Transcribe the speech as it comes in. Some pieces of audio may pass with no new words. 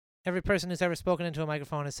Every person who's ever spoken into a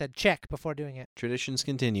microphone has said check before doing it. Traditions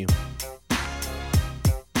continue.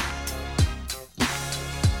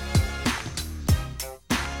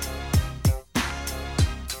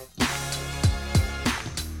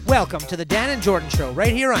 Welcome to the Dan and Jordan Show,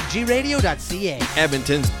 right here on gradio.ca.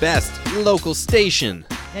 Edmonton's best local station.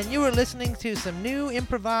 And you are listening to some new,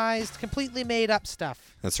 improvised, completely made-up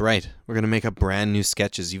stuff. That's right. We're going to make up brand new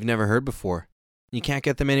sketches you've never heard before. You can't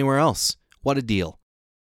get them anywhere else. What a deal.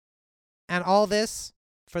 And all this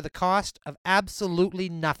for the cost of absolutely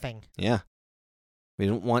nothing. Yeah. We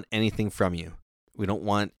don't want anything from you. We don't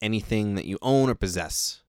want anything that you own or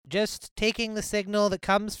possess. Just taking the signal that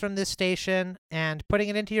comes from this station and putting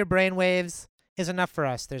it into your brainwaves is enough for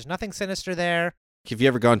us. There's nothing sinister there. Have you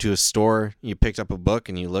ever gone to a store, you picked up a book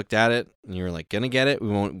and you looked at it and you were like, gonna get it?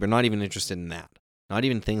 We're not even interested in that. Not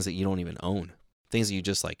even things that you don't even own. Things that you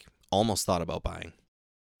just like almost thought about buying.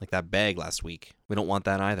 Like that bag last week. We don't want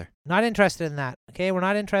that either. Not interested in that. Okay, we're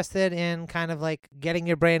not interested in kind of like getting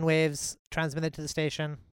your brainwaves transmitted to the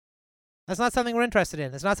station. That's not something we're interested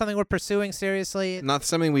in. It's not something we're pursuing seriously. Not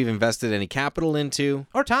something we've invested any capital into.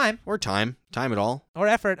 Or time. Or time. Time at all. Or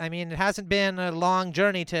effort. I mean, it hasn't been a long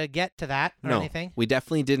journey to get to that or No, anything. We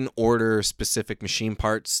definitely didn't order specific machine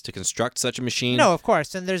parts to construct such a machine. No, of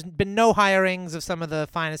course. And there's been no hirings of some of the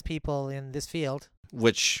finest people in this field.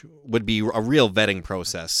 Which would be a real vetting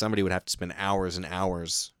process. Somebody would have to spend hours and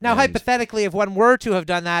hours. Now, and hypothetically, if one were to have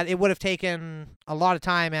done that, it would have taken a lot of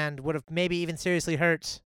time and would have maybe even seriously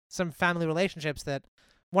hurt some family relationships that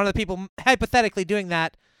one of the people hypothetically doing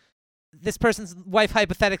that, this person's wife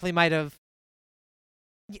hypothetically might have.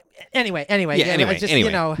 Anyway. Yeah, anyway, just, anyway.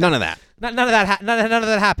 You know, None of that. None of that. None of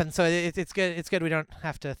that happened. So it's good. It's good we don't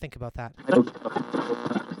have to think about that.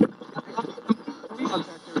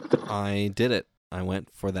 I did it. I went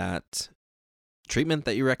for that treatment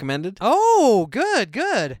that you recommended. Oh,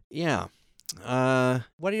 good. Yeah.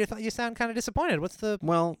 What are your thoughts? You sound kind of disappointed. What's the?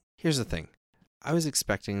 Well, here's the thing. I was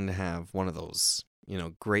expecting to have one of those,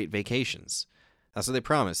 great vacations. That's what they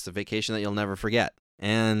promised, a vacation that you'll never forget.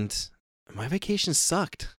 And my vacation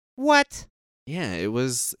sucked. What? Yeah, it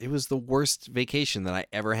was the worst vacation that I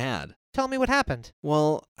ever had. Tell me what happened.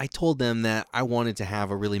 Well, I told them that I wanted to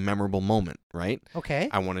have a really memorable moment, right? Okay.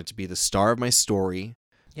 I wanted to be the star of my story.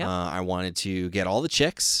 Yeah. I wanted to get all the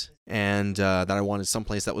chicks, and that I wanted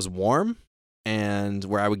someplace that was warm and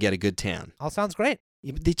where I would get a good tan. All sounds great.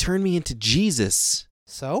 Yeah, but they turned me into Jesus.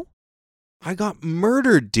 So? I got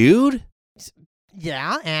murdered, dude.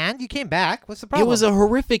 Yeah, and you came back. What's the problem? It was a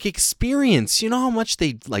horrific experience. You know how much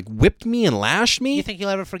they whipped me and lashed me? You think you'll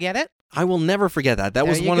ever forget it? I will never forget that. That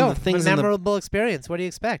was one of the things. A memorable experience. What do you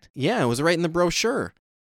expect? Yeah, it was right in the brochure.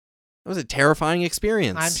 It was a terrifying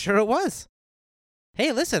experience. I'm sure it was.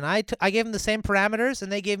 Hey, listen, I gave them the same parameters,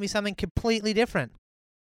 and they gave me something completely different.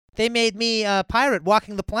 They made me a pirate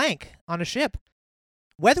walking the plank on a ship.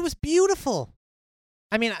 Weather was beautiful.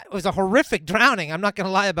 I mean, it was a horrific drowning. I'm not going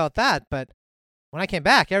to lie about that, but when I came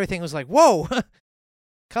back, everything was like, whoa.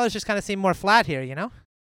 Colors just kind of seem more flat here, you know?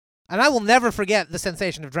 And I will never forget the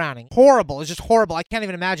sensation of drowning. Horrible. It's just horrible. I can't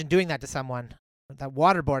even imagine doing that to someone. That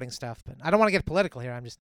waterboarding stuff. But I don't want to get political here. I'm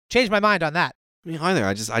just changed my mind on that. Me either.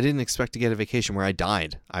 I didn't expect to get a vacation where I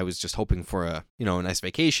died. I was just hoping for a nice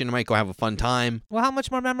vacation. I might go have a fun time. Well, how much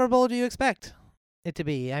more memorable do you expect it to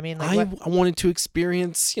be? I mean, like I wanted to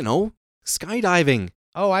experience, skydiving.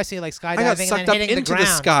 Oh, I see, like skydiving I got and sucked then up hitting into the the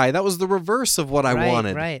ground. sky. That was the reverse of what I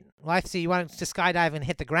wanted. Right. Well, I see. You wanted to skydive and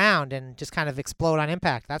hit the ground and just kind of explode on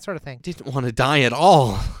impact, that sort of thing. Didn't want to die at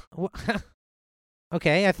all.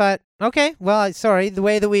 Okay, I thought, okay, well, sorry. The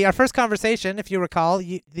way that our first conversation, if you recall,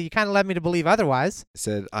 you kind of led me to believe otherwise. I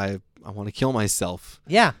said, I want to kill myself.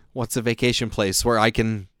 Yeah. What's a vacation place where I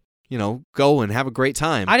can, go and have a great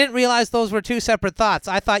time? I didn't realize those were two separate thoughts.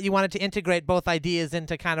 I thought you wanted to integrate both ideas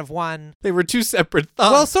into kind of one. They were two separate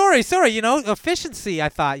thoughts. Well, sorry, efficiency, I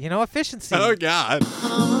thought, efficiency. Oh, God.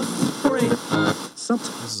 This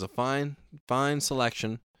is a fine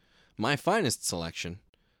selection. My finest selection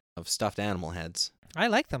of stuffed animal heads. I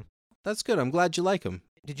like them. That's good. I'm glad you like them.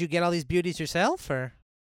 Did you get all these beauties yourself, or?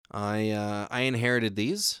 I inherited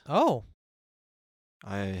these. Oh.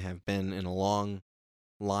 I have been in a long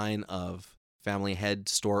line of family head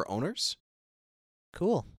store owners.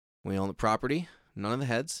 Cool. We own the property, none of the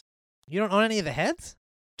heads. You don't own any of the heads?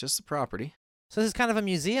 Just the property. So this is kind of a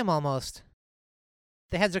museum almost.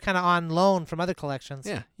 The heads are kind of on loan from other collections.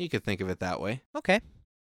 Yeah, you could think of it that way. Okay.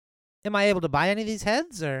 Am I able to buy any of these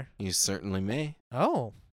heads, or? You certainly may.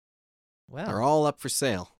 Oh. Well. They're all up for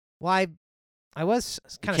sale. Well, I was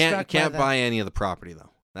kind of struck by You can't buy any of the property, though.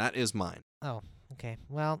 That is mine. Oh, okay.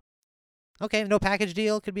 Well, okay. No package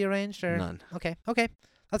deal could be arranged, or? None. Okay.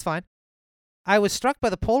 That's fine. I was struck by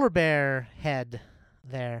the polar bear head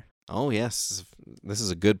there. Oh, yes. This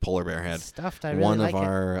is a good polar bear head. Stuffed. I really One like of it.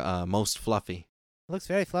 our most fluffy. Looks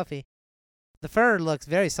very fluffy. The fur looks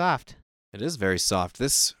very soft. It is very soft.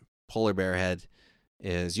 This polar bear head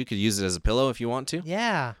is, you could use it as a pillow if you want to,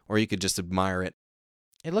 Yeah. or you could just admire it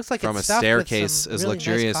It looks like from a it's stuffed staircase with some as really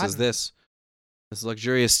luxurious nice as cotton. this. This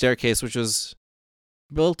luxurious staircase, which was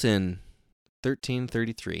built in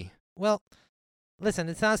 1333. Well, listen,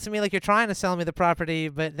 it sounds to me like you're trying to sell me the property,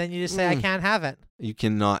 but then you just say I Mm. can't have it. You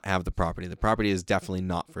cannot have the property. The property is definitely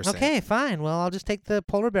not for sale. Okay, fine. Well, I'll just take the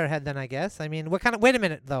polar bear head then, I guess. I mean, wait a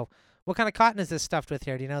minute, though. What kind of cotton is this stuffed with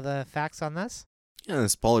here? Do you know the facts on this? Yeah,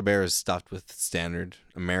 this polar bear is stuffed with standard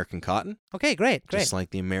American cotton, Okay, great. just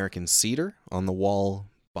like the American cedar on the wall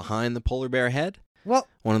behind the polar bear head. Well,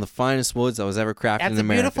 One of the finest woods that was ever crafted that's in a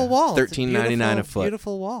America. beautiful wall. It's a $13.99 a beautiful, foot.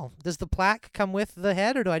 Beautiful wall. Does the plaque come with the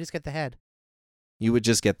head, or do I just get the head? You would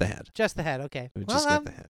just get the head. Just the head. Okay. You would Well, just get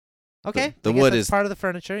the head. okay. The I guess wood that's is- part of the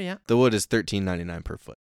furniture. Yeah. The wood is $13.99 per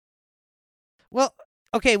foot. Well,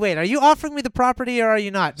 okay. Wait. Are you offering me the property, or are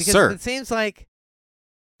you not? Because Sir. it seems like.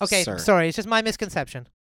 Okay. Sir. Sorry. It's just my misconception.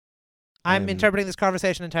 I'm I'm- interpreting this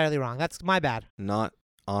conversation entirely wrong. That's my bad. Not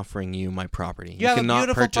offering you my property. You have a cannot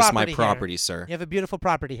beautiful purchase my property here. property, sir. You have a beautiful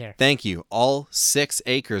property here. Thank you. All 6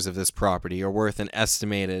 acres of this property are worth an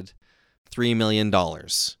estimated $3 million. Well,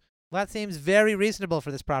 that seems very reasonable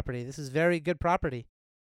for this property. This is very good property.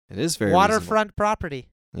 It is very reasonable. Waterfront property.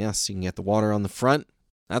 Yes, you can get the water on the front.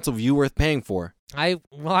 That's a view worth paying for. I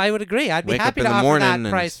would agree. I'd be Wake up happy in to the offer morning that and-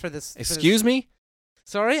 price for this. Excuse me?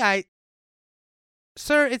 Sorry,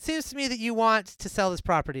 Sir, it seems to me that you want to sell this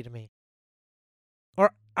property to me.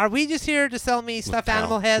 Or are we just here to sell me stuffed pal,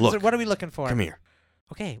 animal heads, or look. what are we looking for? Come here.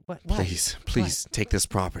 Okay, what? Please take this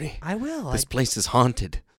property. I will. This place is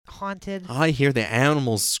haunted. Haunted. I hear the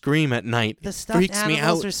animals scream at night. The stuffed freaks me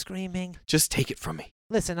animals out. are screaming. Just take it from me.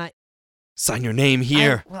 Listen, Sign your name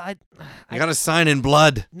here. I gotta sign in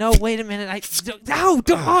blood. No, wait a minute.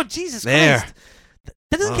 Oh, Jesus There. Christ.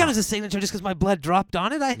 That doesn't count as a signature just because my blood dropped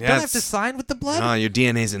on it. I don't have to Yes. sign with the blood. Ah, your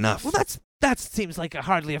DNA's enough. Well, that seems like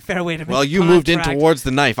hardly a fair way to make Well, a you moved in contract. towards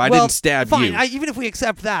the knife. I Well, didn't stab fine. you. Even if we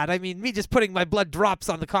accept that, I mean, me just putting my blood drops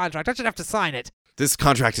on the contract, I should have to sign it. This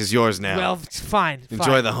contract is yours now. Well, fine.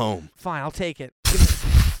 Enjoy the home. Fine, I'll take it. Give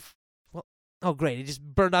me- well, oh, great. It just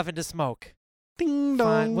burned off into smoke. Ding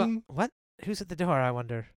Fine. dong. Well, what? Who's at the door, I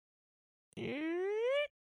wonder?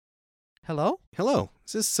 Hello? Hello.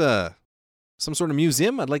 Is this some sort of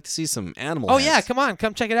museum? I'd like to see some animal Oh, heads. yeah. Come on.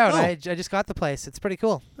 Come check it out. Oh. I just got the place. It's pretty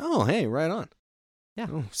cool. Oh, hey, right on. Yeah.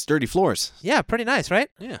 Oh, sturdy floors. Yeah, pretty nice, right?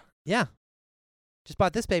 Yeah. Yeah. Just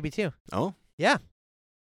bought this baby, too. Oh. Yeah.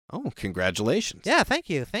 Oh, congratulations. Yeah, thank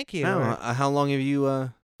you. Thank you. Now, how long have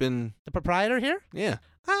you been? The proprietor here? Yeah.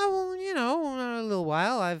 Well, a little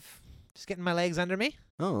while. I've just getting my legs under me.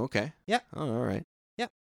 Oh, okay. Yeah. Oh, all right.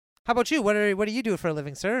 How about you? What do you do for a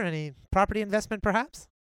living, sir? Any property investment, perhaps?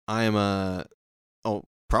 I am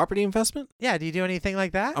property investment. Yeah. Do you do anything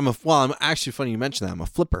like that? I'm actually funny you mentioned that. I'm a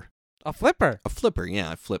flipper. A flipper. A flipper.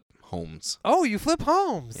 Yeah, I flip homes. Oh, you flip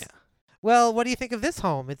homes. Yeah. Well, what do you think of this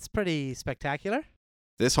home? It's pretty spectacular.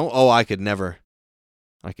 This home. Oh, I could never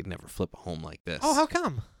flip a home like this. Oh, how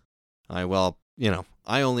come?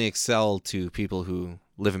 I only excel to people who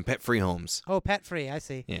live in pet-free homes. Oh, pet free. I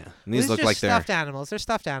see. Yeah, and these look are like they're. stuffed animals. They're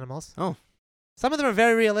stuffed animals. Oh. Some of them are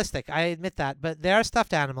very realistic. I admit that, but they are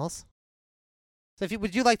stuffed animals. So,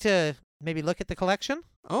 would you like to maybe look at the collection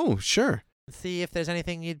Oh, sure, and see if there's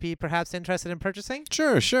anything you'd be perhaps interested in purchasing?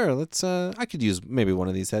 sure. Let's. I could use maybe one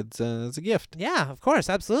of these heads as a gift. Yeah, of course,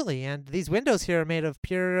 absolutely. And these windows here are made of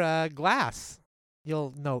pure glass.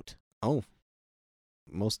 You'll note. Oh,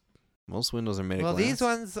 most windows are made of Well, glass. these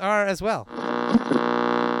ones are as well.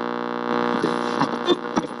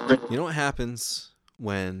 You know what happens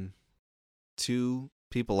when two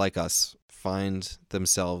people like us find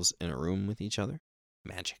themselves in a room with each other?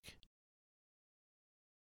 Magic.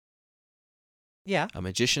 Yeah. A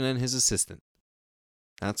magician and his assistant.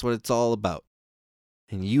 That's what it's all about.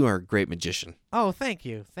 And you are a great magician. Oh, thank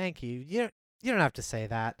you. Thank you. You don't have to say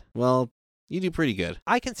that. Well, you do pretty good.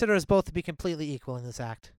 I consider us both to be completely equal in this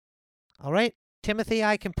act. All right? Timothy,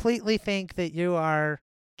 I completely think that you are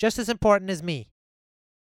just as important as me.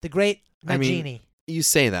 The great I mean- Nagini. You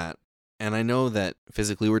say that, and I know that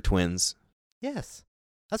physically we're twins. Yes.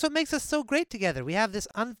 That's what makes us so great together. We have this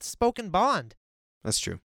unspoken bond. That's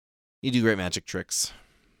true. You do great magic tricks.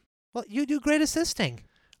 Well, you do great assisting.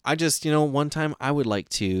 I just, one time I would like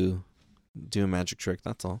to do a magic trick.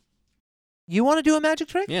 That's all. You want to do a magic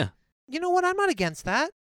trick? Yeah. You know what? I'm not against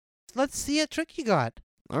that. Let's see a trick you got.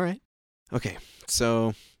 All right. Okay.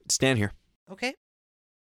 So stand here. Okay?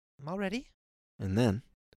 I'm all ready. And then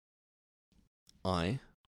I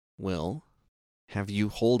will have you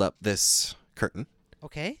hold up this curtain,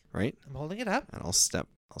 Okay. right? I'm holding it up. And I'll step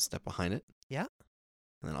behind it. Yeah.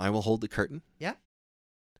 And then I will hold the curtain. Yeah.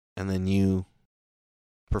 And then you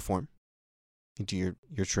perform. You do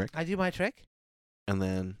your trick. I do my trick. And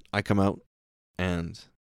then I come out and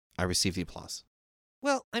I receive the applause.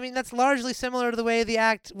 Well, I mean, that's largely similar to the way the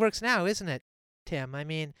act works now, isn't it, Tim? I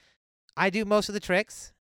mean, I do most of the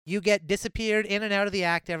tricks. You get disappeared in and out of the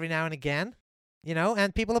act every now and again,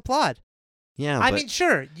 and people applaud. Yeah, I but mean,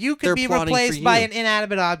 sure, you they're could be applauding replaced for by you. an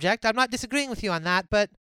inanimate object. I'm not disagreeing with you on that, but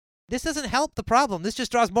this doesn't help the problem. This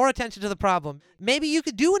just draws more attention to the problem. Maybe you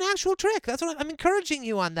could do an actual trick. That's what I'm encouraging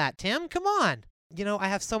you on that, Tim. Come on. I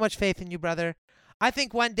have so much faith in you, brother. I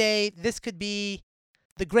think one day this could be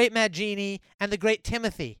the great Mad Genie and the great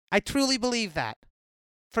Timothy. I truly believe that.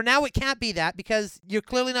 For now, it can't be that because you're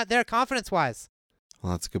clearly not there confidence-wise.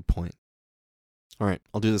 Well, that's a good point. All right,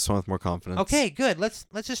 I'll do this one with more confidence. Okay, good. Let's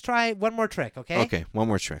just try one more trick, okay? Okay, one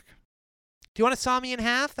more trick. Do you want to saw me in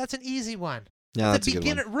half? That's an easy one. Yeah, It's that's a good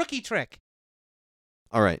beginner one. rookie trick.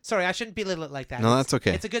 All right. Sorry, I shouldn't belittle it like that. No, that's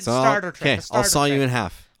okay. It's a good So starter trick. Okay, a starter I'll saw trick. you in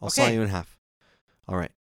half. I'll saw Okay. you in half. All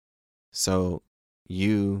right. So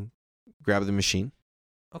you grab the machine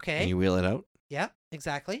and Okay. you wheel it out, Yeah,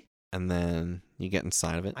 exactly. and then you get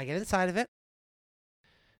inside of it. I get inside of it.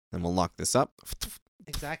 Then we'll lock this up,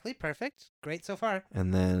 Exactly. Perfect. Great so far.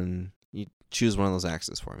 and then you choose one of those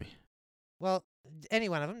axes for me. Well, any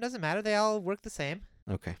one of them doesn't matter. They all work the same.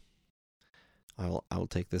 Okay. I will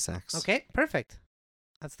take this axe. Okay. Perfect.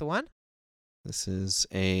 That's the one. This is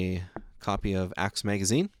a copy of Axe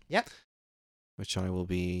Magazine. Yep. Which I will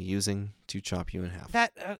be using to chop you in half.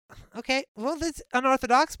 That. Okay. Well, that's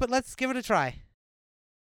unorthodox, but let's give it a try.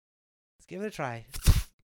 Let's give it a try.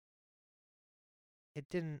 It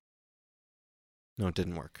didn't. No, it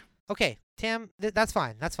didn't work. Okay, Tim, that's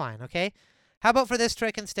fine. That's fine, okay? How about for this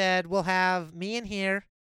trick instead, we'll have me in here.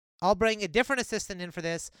 I'll bring a different assistant in for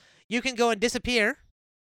this. You can go and disappear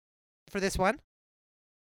for this one.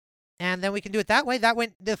 And then we can do it that way. That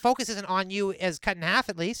way, the focus isn't on you as cut in half,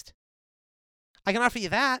 at least. I can offer you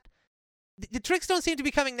that. The tricks don't seem to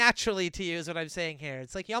be coming naturally to you, is what I'm saying here.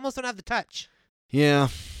 It's like you almost don't have the touch. Yeah.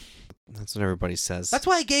 That's what everybody says. That's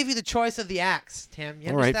why I gave you the choice of the axe, Tim. You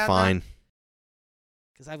All right, understand fine.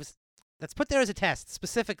 Because that's put there as a test,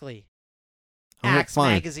 specifically. All right, Axe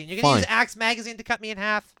fine. Magazine. You're going to use Fine. Axe Magazine to cut me in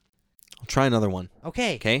half? I'll try another one.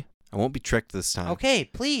 Okay. Okay? I won't be tricked this time. Okay,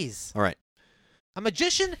 please. All right. A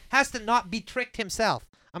magician has to not be tricked himself.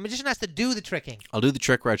 A magician has to do the tricking. I'll do the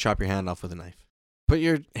trick where I chop your hand off with a knife. Put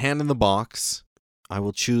your hand in the box. I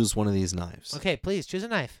will choose one of these knives. Okay, please, choose a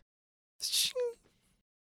knife.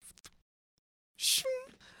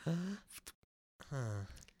 Huh.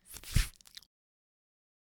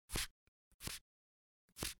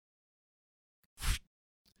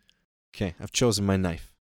 Okay, I've chosen my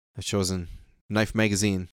knife. I've chosen Knife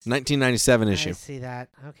Magazine, 1997 I issue. see that.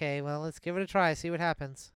 Okay, well, let's give it a try, see what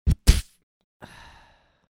happens.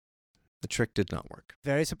 The trick did not work.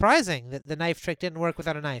 Very surprising that the knife trick didn't work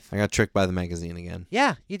without a knife. I got tricked by the magazine again.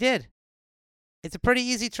 Yeah, you did. It's a pretty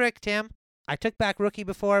easy trick, Tim. I took back rookie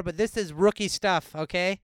before, but this is rookie stuff,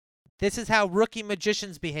 okay? This is how rookie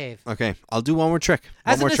magicians behave. Okay, I'll do one more trick.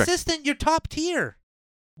 As One an more trick. assistant, you're top tier.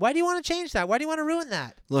 Why do you want to change that? Why do you want to ruin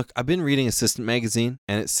that? Look, I've been reading Assistant Magazine,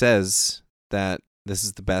 and it says that this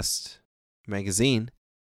is the best magazine.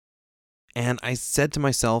 And I said to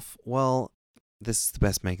myself, well, this is the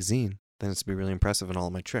best magazine. Then it's to be really impressive in all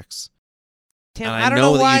of my tricks. Tim, and I I don't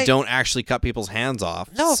know know that why. you don't actually cut people's hands off.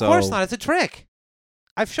 No, of so- course not. It's a trick.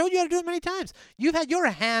 I've showed you how to do it many times. You've had your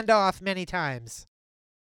hand off many times.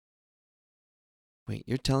 Wait,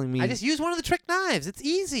 you're telling me I just use one of the trick knives. It's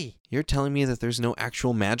easy. you're telling me that there's no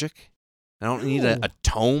actual magic? I don't need No. a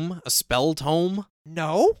tome, a spell tome?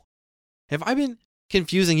 No? Have I been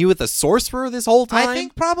confusing you with a sorcerer this whole time? I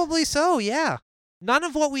think probably so, yeah. None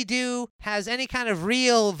of what we do has any kind of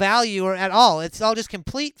real value or at all. It's all just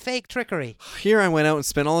complete fake trickery. Here I went out and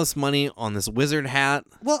spent all this money on this wizard hat.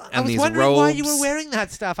 Well, I And was these wondering why you were robes. wearing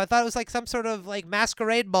that stuff. I thought it was like some sort of like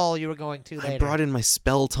masquerade ball you were going to later. I brought in my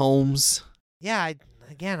spell tomes. Yeah, I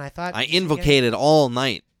thought I you should get invocated all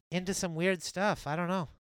night. into some weird stuff. I don't know.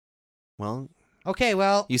 Well, Okay,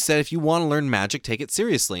 well, you said if you want to learn magic, take it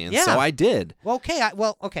seriously, and Yeah. so I did. okay.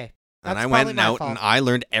 Okay. And That's I probably went my out fault. and I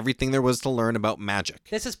learned everything there was to learn about magic.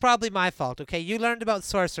 This is probably my fault, okay? You learned about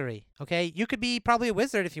sorcery, okay? You could be probably a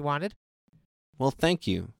wizard if you wanted. Well, thank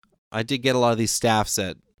you. I did get a lot of these staffs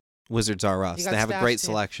at Wizards R Us. You got They have a staffs great too.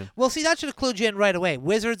 selection. Well, see, that should have clued you in right away.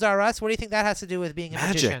 Wizards are us. What do you think that has to do with being a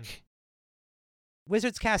magician? Magic.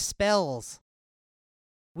 Wizards cast spells.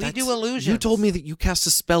 We do illusions. You told me that you cast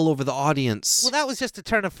a spell over the audience. Well, that was just a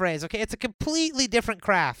turn of phrase, okay? It's a completely different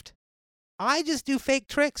craft. I just do fake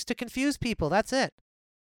tricks to confuse people. That's it.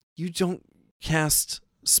 You don't cast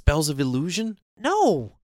spells of illusion?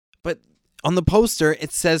 No. But on the poster,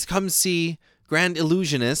 it says, come see Grand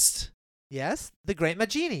Illusionist, Yes, the Great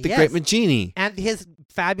Magini. the yes. Great Magini. And his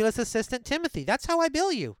fabulous assistant, Timothy. That's how I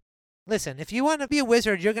bill you. Listen, if you want to be a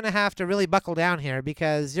wizard, you're going to have to really buckle down here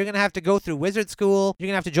because you're going to have to go through wizard school. You're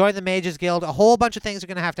going to have to join the Mages Guild. A whole bunch of things are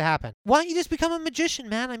going to have to happen. Why don't you just become a magician,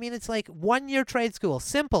 man? I mean, it's like 1-year trade school.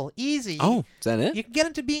 Simple, easy. Oh, is that it? You can get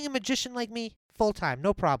into being a magician like me full-time.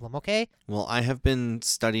 No problem, okay? Well, I have been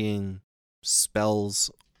studying spells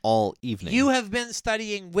all evening. You have been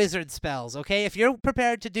studying wizard spells, okay? If you're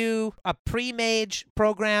prepared to do a pre-mage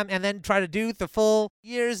program and then try to do the full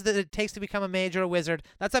years that it takes to become a mage or a wizard,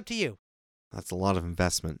 that's up to you. That's a lot of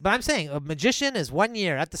investment. But I'm saying a magician is 1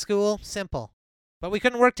 year at the school, simple. But we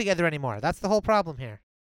couldn't work together anymore. That's the whole problem here.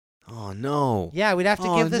 Oh, no. Yeah, we'd have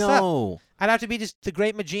to give this up. no. I'd have to be just the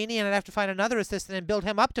Great Magini, and I'd have to find another assistant and build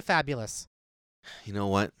him up to fabulous. You know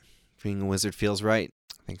what? Being a wizard feels right.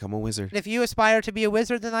 I think I'm a wizard. If you aspire to be a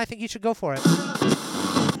wizard, then I think you should go for it.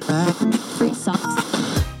 Free socks.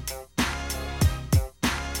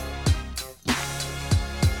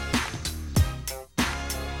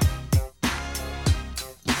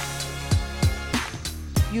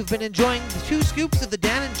 You've been enjoying the 2 scoops of the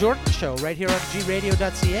Dan and Jordan Show right here on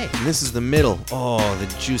gradio.ca. And this is the middle. Oh, the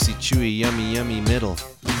juicy, chewy, yummy, yummy middle.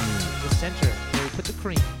 The center, where we put the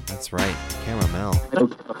cream. That's right. Caramel.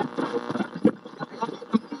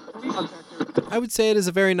 I would say it is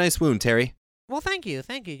a very nice wound, Terry. Well, thank you,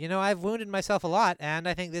 thank you. You know, I've wounded myself a lot, and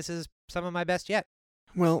I think this is some of my best yet.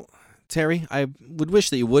 Well, Terry, I would wish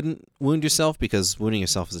that you wouldn't wound yourself because wounding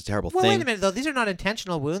yourself is a terrible Well, thing. wait a minute, though. These are not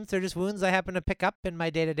intentional wounds. They're just wounds I happen to pick up in my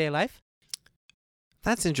day-to-day life.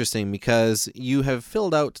 That's interesting because you have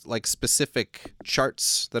filled out like specific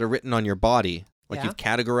charts that are written on your body. Like Yeah. you've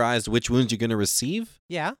categorized which wounds you're going to receive.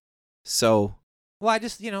 Yeah. So, Well, I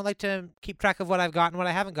just, like to keep track of what I've got and what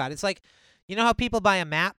I haven't got. It's like, you know how people buy a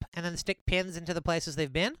map and then stick pins into the places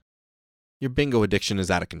they've been? your bingo addiction is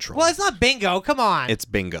out of control. Well, it's not bingo. Come on. It's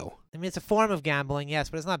bingo. I mean, it's a form of gambling, yes,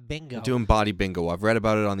 but it's not bingo. You're doing body bingo. I've read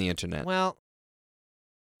about it on the internet. Well,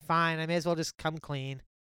 fine. I may as well just come clean.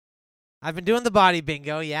 I've been doing the body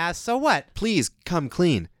bingo, yeah, so what? Please come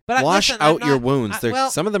clean. But Wash listen, I'm out your not- wounds. well-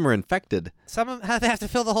 Some of them are infected. Some of them, they have to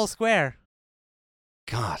fill the whole square.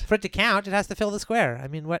 God. For it to count, it has to fill the square. I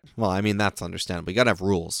mean, what? Well, I mean, that's understandable. You got to have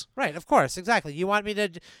rules. Right, of course, exactly. You want me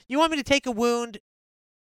to take a wound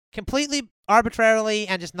completely arbitrarily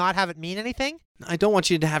and just not have it mean anything? I don't want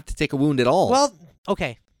you to have to take a wound at all. Well,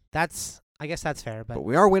 okay. I guess that's fair, but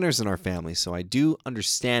we are winners in our family, so I do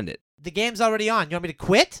understand it. the game's already on. You want me to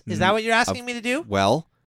quit? Is that what you're asking me to do? Well,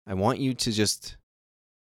 I want you to just,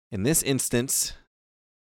 in this instance,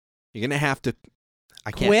 you're going to have to,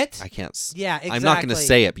 I can't. Quit? I can't. Yeah, exactly. I'm not going to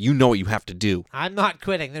say it, but you know what you have to do. I'm not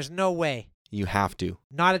quitting. There's no way. You have to.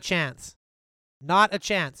 Not a chance. Not a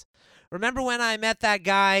chance. Remember when I met that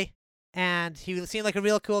guy and he seemed like a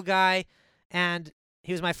real cool guy and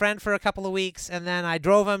he was my friend for a couple of weeks and then I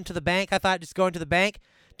drove him to the bank. I thought just going to the bank.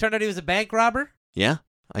 Turned out he was a bank robber. Yeah,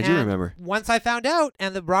 I do And remember. Once I found out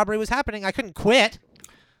and the robbery was happening, I couldn't quit.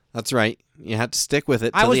 That's right. You had to stick with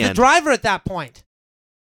it I till was the the end. driver at that point.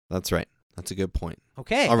 That's right. That's a good point.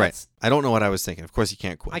 Okay. All right. that's- I don't know what I was thinking. Of course you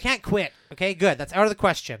can't quit. I can't quit. Okay, good. That's out of the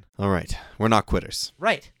question. All right. We're not quitters.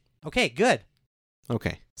 Right. Okay, good.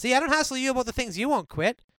 Okay. See, I don't hassle you about the things you won't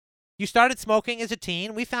quit. You started smoking as a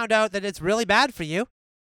teen. We found out that it's really bad for you.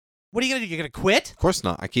 What are you going to do? You're going to quit? Of course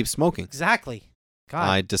not. I keep smoking. Exactly. God,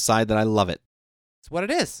 I decide that I love it. it's what it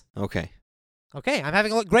is. Okay. Okay, I'm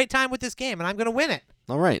having a great time with this game, and I'm going to win it.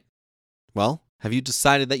 All right. Well, have you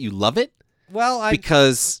decided that you love it? Well,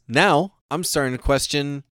 Because now I'm starting to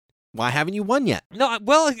question, why haven't you won yet?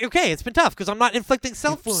 okay, it's been tough because I'm not inflicting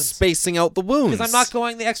self wounds. Spacing out the wounds. Because I'm not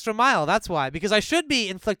going the extra mile, that's why. Because I should be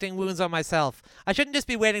inflicting wounds on myself. I shouldn't just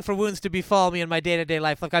be waiting for wounds to befall me in my day-to-day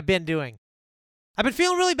life like I've been doing. I've been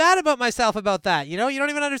feeling really bad about myself about that, you know? You don't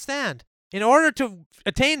even understand. In order to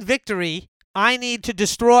attain victory, I need to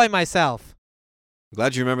destroy myself.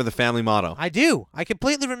 Glad you remember the family motto. I do. I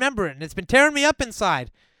completely remember it, and it's been tearing me up inside,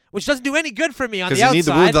 which doesn't do any good for me on the 'Cause you outside. need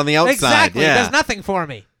the wounds on the outside, Exactly. yeah. It does nothing for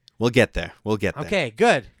me. We'll get there. We'll get there. Okay,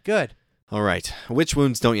 good. All right. Which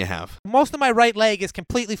wounds don't you have? Most of my right leg is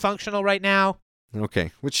completely functional right now.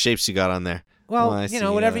 Okay. Which shapes you got on there? Well, Oh, I see,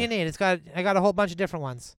 whatever you need. I got a whole bunch of different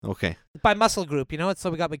ones. Okay. By muscle group, so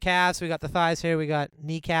we got my calves, we got the thighs here, we got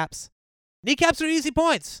kneecaps. Kneecaps are easy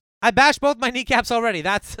points. I bashed both my kneecaps already.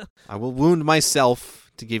 That's I will wound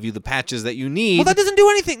myself to give you the patches that you need. Well, that doesn't do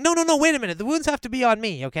anything. No, wait a minute. The wounds have to be on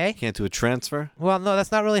me, okay? Can't do a transfer. Well, no,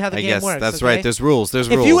 that's not really how the I game guess works. that's okay? right. There's rules. There's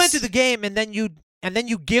if rules. you enter the game and then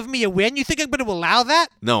you give me a win, you think I'm going to allow that?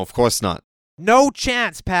 No, of course not. No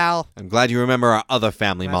chance, pal. I'm glad you remember our other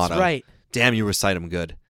family That's motto. right. Damn, you recite them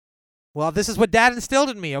good. Well, this is what Dad instilled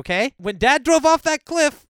in me, okay? When Dad drove off that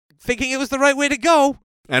cliff, thinking it was the right way to go,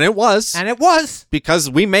 And it was. and it was, Because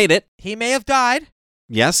we made it. he may have died.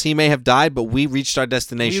 Yes, he may have died, but we reached our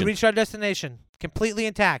destination. We reached our destination, completely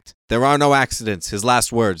intact. There are no accidents. His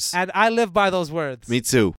last words. And I live by those words. Me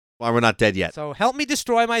too. Why we're not dead yet. So help me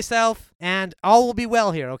destroy myself, and all will be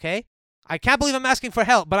well here, okay? I can't believe I'm asking for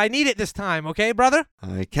help, but I need it this time, okay, brother?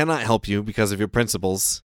 I cannot help you because of your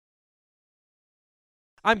principles.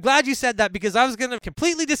 I'm glad you said that because I was going to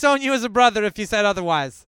completely disown you as a brother if you said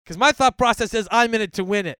otherwise. Because my thought process is I'm in it to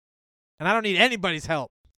win it. And I don't need anybody's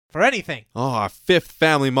help for anything. Oh, our fifth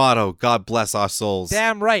family motto. God bless our souls.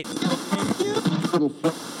 Damn right.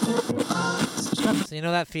 So you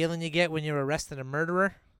know that feeling you get when you're arresting a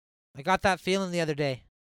murderer? I got that feeling the other day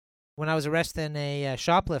when I was arresting a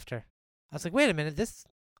shoplifter. I was like, wait a minute,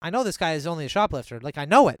 I know this guy is only a shoplifter. Like, I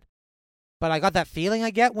know it. But I got that feeling I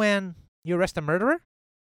get when you arrest a murderer.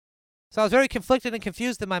 So I was very conflicted and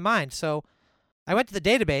confused in my mind. So I went to the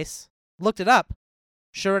database, looked it up.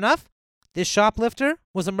 Sure enough, this shoplifter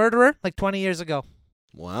was a murderer like 20 years ago.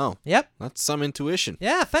 Wow. Yep. That's some intuition.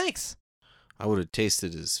 Yeah, thanks. I would have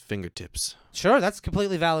tasted his fingertips. Sure, that's a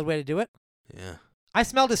completely valid way to do it. Yeah. I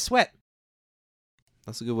smelled his sweat.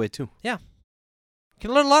 That's a good way, too. Yeah.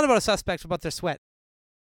 Can learn a lot about a suspect about their sweat.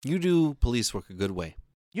 You do police work a good way.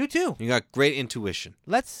 You too. You got great intuition.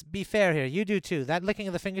 Let's be fair here. You do too. That licking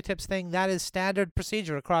of the fingertips thing, that is standard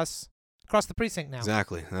procedure across the precinct now.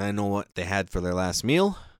 Exactly. And I know what they had for their last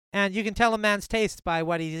meal. And you can tell a man's taste by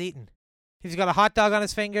what he's eaten. If he's got a hot dog on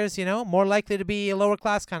his fingers, more likely to be a lower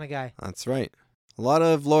class kind of guy. That's right. A lot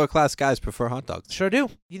of lower class guys prefer hot dogs. Sure do.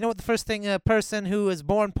 You know what the first thing a person who is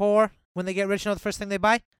born poor, when they get rich, the first thing they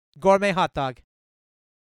buy? Gourmet hot dog.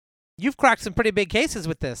 You've cracked some pretty big cases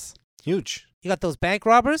with this. Huge. You got those bank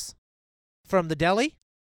robbers from the deli.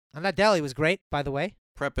 And that deli was great, by the way.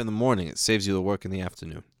 Prep in the morning. It saves you the work in the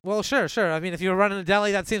afternoon. Well, sure. I mean, if you were running a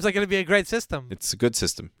deli, that seems like it'd be a great system. It's a good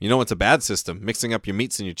system. You know it's a bad system? Mixing up your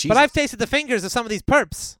meats and your cheeses. But I've tasted the fingers of some of these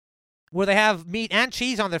perps where they have meat and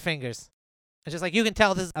cheese on their fingers. It's just like you can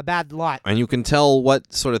tell this is a bad lot. And you can tell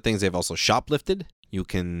what sort of things they've also shoplifted. You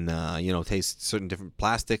can, taste certain different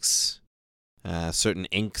plastics, certain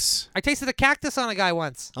inks. I tasted a cactus on a guy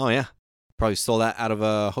once. Oh, yeah. Probably stole that out of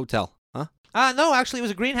a hotel, huh? No, actually, it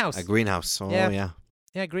was a greenhouse. A greenhouse. Oh, Yeah. yeah.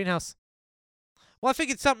 Yeah, greenhouse. Well, I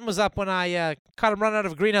figured something was up when I caught him running out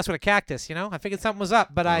of a greenhouse with a cactus, I figured something was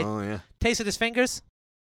up, but I Oh, yeah. tasted his fingers.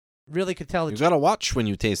 Really could tell. You got to watch when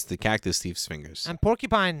you taste the cactus thief's fingers. And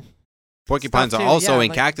porcupine. Porcupines stuff are too. also Yeah, in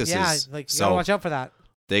like- cactuses. Yeah, you gotta so watch out for that.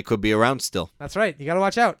 they could be around still That's right. You gotta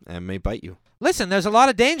watch out. and may bite you. Listen, there's a lot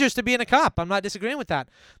of dangers to being a cop. I'm not disagreeing with that.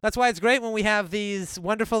 That's why it's great when we have these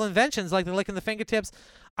wonderful inventions like the licking the fingertips.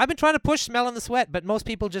 I've been trying to push smelling the sweat, but most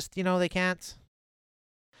people just, they can't.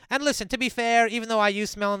 And listen, to be fair, even though I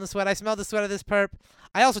use smelling the sweat, I smelled the sweat of this perp.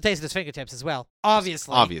 I also tasted his fingertips as well.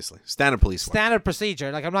 Obviously. Standard police work. Standard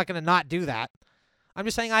procedure. Like, I'm not going to not do that. I'm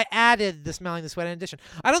just saying I added the smelling the sweat in addition.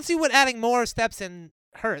 I don't see what adding more steps in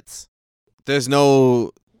hurts. There's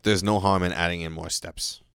no harm in adding in more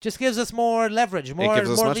steps. Just gives us more leverage, more It gives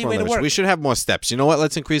us much more leeway to leverage. work. We should have more steps. You know what?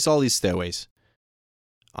 Let's increase all these stairways.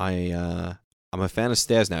 I'm a fan of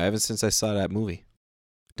stairs now ever since I saw that movie,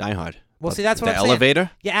 Die Hard. Well, But see, that's what the I'm saying.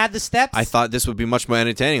 elevator. You add the steps. I thought this would be much more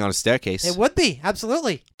entertaining on a staircase. It would be,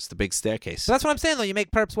 absolutely. It's the big staircase. So that's what I'm saying, though. You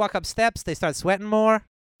make perps walk up steps, they start sweating more.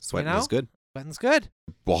 Sweating you know? is good. Sweating's good.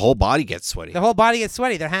 The whole body gets sweaty. The whole body gets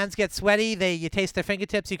sweaty. Their hands get sweaty. You taste their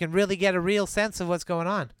fingertips. You can really get a real sense of what's going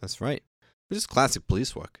on. That's right. This is classic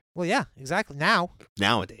police work. Well, yeah, exactly.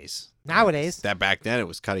 Nowadays. That back then it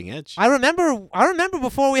was cutting edge. I remember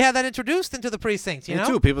before we had that introduced into the precinct, you Me know?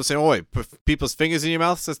 too. People say, "Oh, people's fingers in your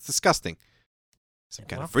mouth. That's disgusting." Some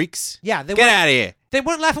kind Well, of freaks. Yeah, Get out of here. they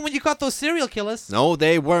weren't laughing when you caught those serial killers. No,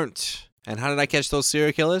 they weren't. And how did I catch those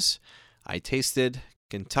serial killers? I tasted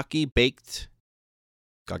Kentucky baked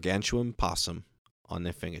gargantuan possum on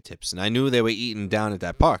their fingertips, and I knew they were eaten down at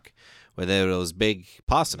that park where there were those big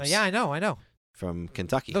possums. Yeah, I know. From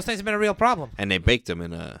Kentucky, Those things have been a real problem. and they baked them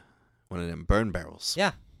in one of them burn barrels.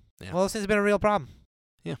 Yeah. Yeah. Well, those things have been a real problem.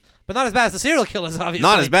 Yeah. But not as bad as the serial killers, obviously.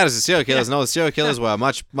 Not as bad as the serial killers. Yeah. No, the serial killers were a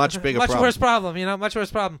much bigger much problem. worse problem, much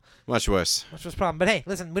worse problem. Much worse. Much worse problem. But hey,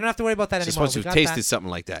 listen, we don't have to worry about that Just anymore. once We you've got tasted that. something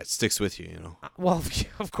like that, it sticks with you, you know. Well,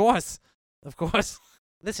 of course.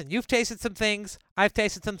 Listen, you've tasted some things. I've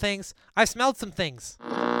tasted some things. I've smelled some things.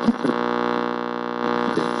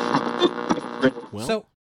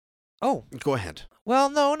 Well, go ahead. Well,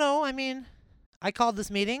 no. I mean, I called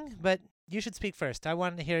this meeting, but you should speak first. I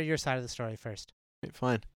want to hear your side of the story first. Right,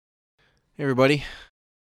 fine. Hey, everybody.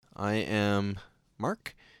 I am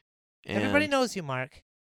Mark. And Everybody knows you, Mark.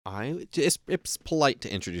 it's polite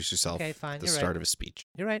to introduce yourself Okay, fine. at the You're start right. of a speech.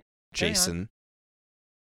 You're right. Carry on. Jason.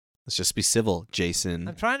 Let's just be civil. Jason.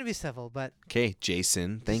 I'm trying to be civil, but Okay,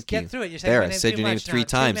 Jason. just Thank get you. through it. You're saying There, my I name said too your name much 3 now, too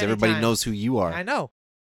times. many Everybody times. knows who you are. I know.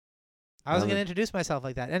 I wasn't Well, going to introduce myself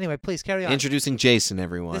like that. Anyway, please carry on. Introducing Jason,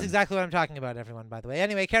 everyone. This is exactly what I'm talking about, everyone, by the way.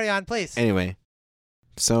 Anyway, carry on, please. Anyway,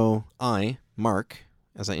 so I, Mark,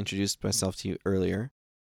 as I introduced myself to you earlier,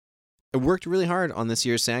 I worked really hard on this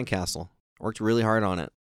year's sandcastle. I worked really hard on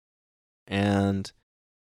it. And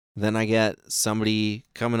then I get somebody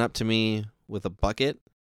coming up to me with a bucket,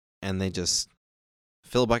 and they just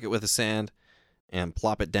fill a bucket with the sand and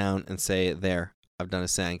plop it down and say, there, I've done a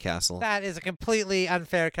sandcastle. That is a completely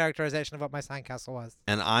unfair characterization of what my sandcastle was.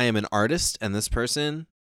 And I am an artist, and this person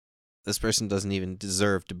doesn't even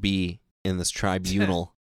deserve to be in this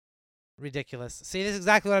tribunal. Ridiculous. See, this is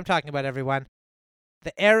exactly what I'm talking about, everyone.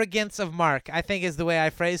 The arrogance of Mark, I think, is the way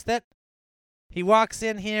I phrased it. He walks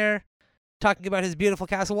in here talking about his beautiful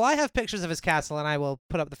castle. Well, I have pictures of his castle, and I will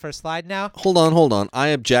put up the first slide now. Hold on. I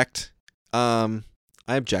object. I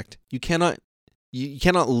object. You cannot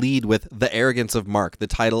lead with The Arrogance of Mark, the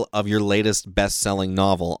title of your latest best-selling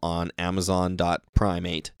novel on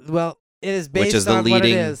Amazon.primate, Well, it is based which is the on what it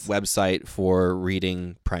leading is. website for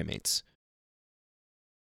reading primates.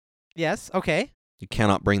 Yes, okay. You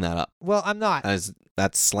cannot bring that up. Well, I'm not.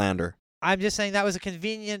 That's slander. I'm just saying that was a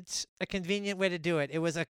convenient way to do it. It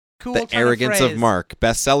was a cool The turn Arrogance of of phrase. Mark,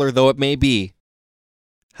 bestseller though it may be,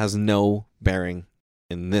 has no bearing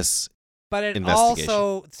in this. But it investigation.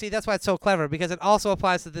 also, see, that's why it's so clever, because it also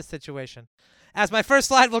applies to this situation. As my first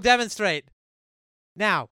slide will demonstrate.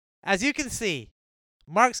 Now, as you can see,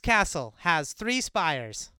 Mark's castle has 3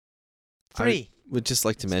 spires. 3. I would just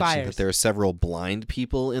like to mention that Spires. there are several blind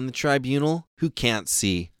people in the tribunal who can't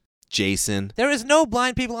see. Jason, There is no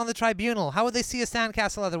blind people on the tribunal. How would they see a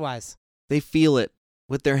sandcastle otherwise? they feel it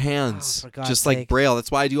with their hands, Oh, for God's just like sake. Braille. That's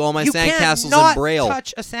why I do all my You sandcastles in cannot Braille.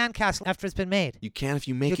 touch a sandcastle after it's been made. You can if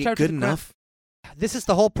you make You'll it touch the good ground. enough. This is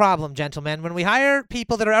the whole problem, gentlemen. When we hire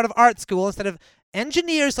people that are out of art school instead of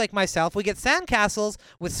engineers like myself, we get sandcastles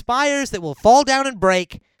with spires that will fall down and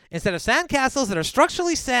break instead of sandcastles that are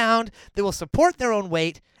structurally sound, that will support their own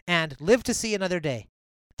weight and live to see another day.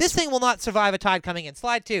 This thing will not survive a tide coming in.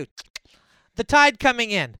 Slide 2. The tide coming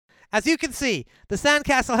in. As you can see, the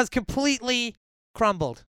sandcastle has completely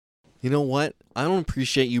crumbled. You know what? I don't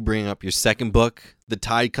appreciate you bringing up your second book, The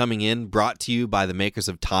Tide Coming In, brought to you by the makers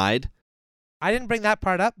of Tide. I didn't bring that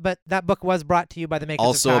part up, but that book was brought to you by the makers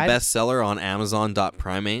Also of a Tide. bestseller on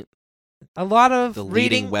Amazon.primate, A lot of the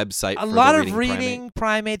reading leading website A for lot the of reading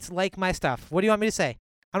primates like my stuff. What do you want me to say?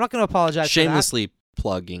 I'm not going to apologize Shamelessly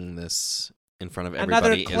plugging this in front of for that.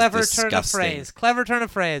 Another everybody clever is turn of disgusting. phrase. Clever turn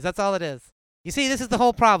of phrase. That's all it is. You see, this is the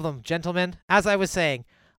whole problem, gentlemen. As I was saying,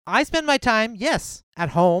 I spend my time, yes, at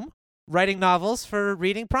home, writing novels for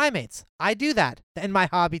reading primates. I do that in my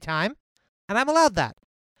hobby time, and I'm allowed that.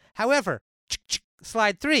 However,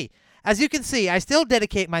 slide 3. As you can see, I still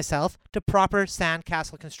dedicate myself to proper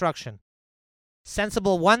sandcastle construction.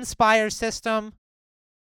 Sensible one-spire system,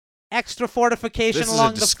 extra fortification This is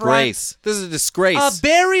along a the disgrace. This is a disgrace. front. A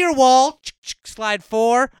barrier wall, slide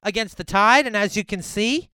 4, against the tide, and as you can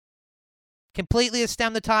see, completely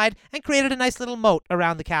stemmed the tide and created a nice little moat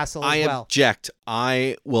around the castle as I well. object.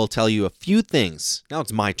 I will tell you a few things. Now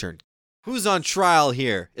it's my turn. Who's on trial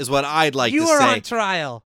here is what I'd like You to are say. on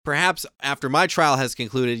trial. Perhaps after my trial has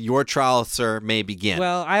concluded, your trial, sir, may begin.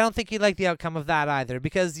 Well, I don't think you'd like the outcome of that either,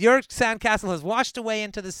 because your sandcastle has washed away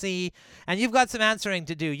into the sea, and you've got some answering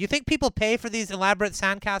to do. You think people pay for these elaborate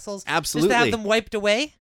sandcastles Absolutely. just to have them wiped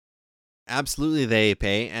away? Absolutely, they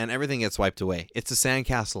pay, and everything gets wiped away. It's a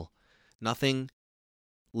sandcastle. Nothing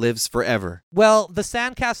lives forever. Well, the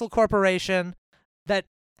Sandcastle Corporation that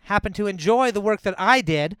happened to enjoy the work that I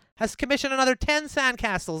did has commissioned another 10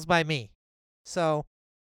 sandcastles by me. So,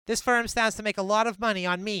 this firm stands to make a lot of money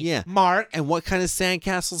on me, Yeah. Mark. And what kind of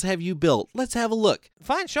sandcastles have you built? Let's have a look.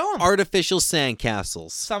 Fine, show them. Artificial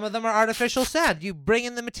sandcastles. Some of them are artificial sand. You bring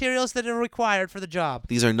in the materials that are required for the job.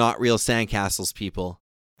 These are not real sandcastles, people.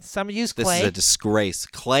 Some use This clay. is a disgrace.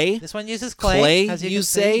 Clay? This one uses clay. Clay, as you you can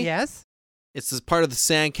see. say? Yes. It's as part of the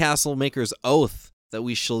sandcastle maker's oath that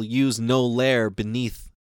we shall use no layer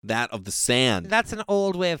beneath that of the sand. That's an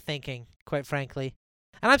old way of thinking, quite frankly.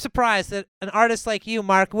 And I'm surprised that an artist like you,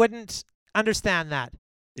 Mark, wouldn't understand that.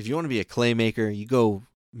 If you want to be a clay maker, you go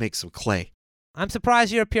make some clay. I'm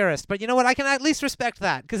surprised you're a purist, but you know what? I can at least respect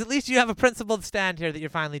that, because at least you have a principled stand here that you're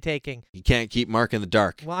finally taking. You can't keep Mark in the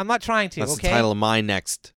dark. Well, I'm not trying to, That's okay? the title of my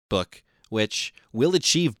next book, which will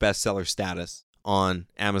achieve bestseller status on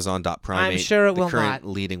Amazon.Primate, I'm sure it the will current not.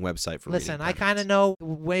 leading website for Listen, reading I kind primates. of know the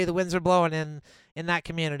way the winds are blowing in that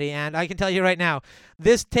community, and I can tell you right now,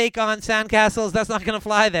 this take on sandcastles, that's not going to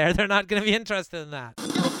fly there. They're not going to be interested in that.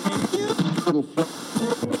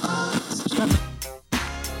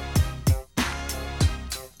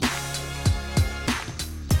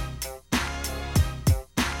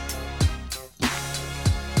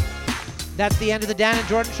 That's the end of the Dan and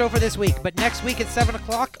Jordan Show for this week. But next week at 7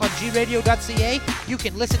 o'clock on gradio.ca, you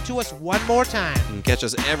can listen to us one more time. You can catch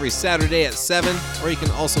us every Saturday at 7, or you can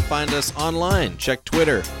also find us online. Check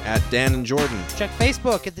Twitter at Dan and Jordan. Check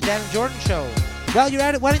Facebook at The Dan and Jordan Show. While you're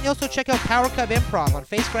at it, why don't you also check out Power Cub Improv on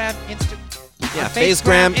Facegram, Yeah, on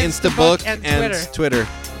Facegram, Instabook, and Twitter.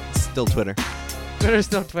 Still Twitter. Twitter's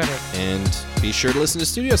still Twitter. And be sure to listen to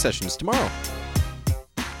Studio Sessions tomorrow.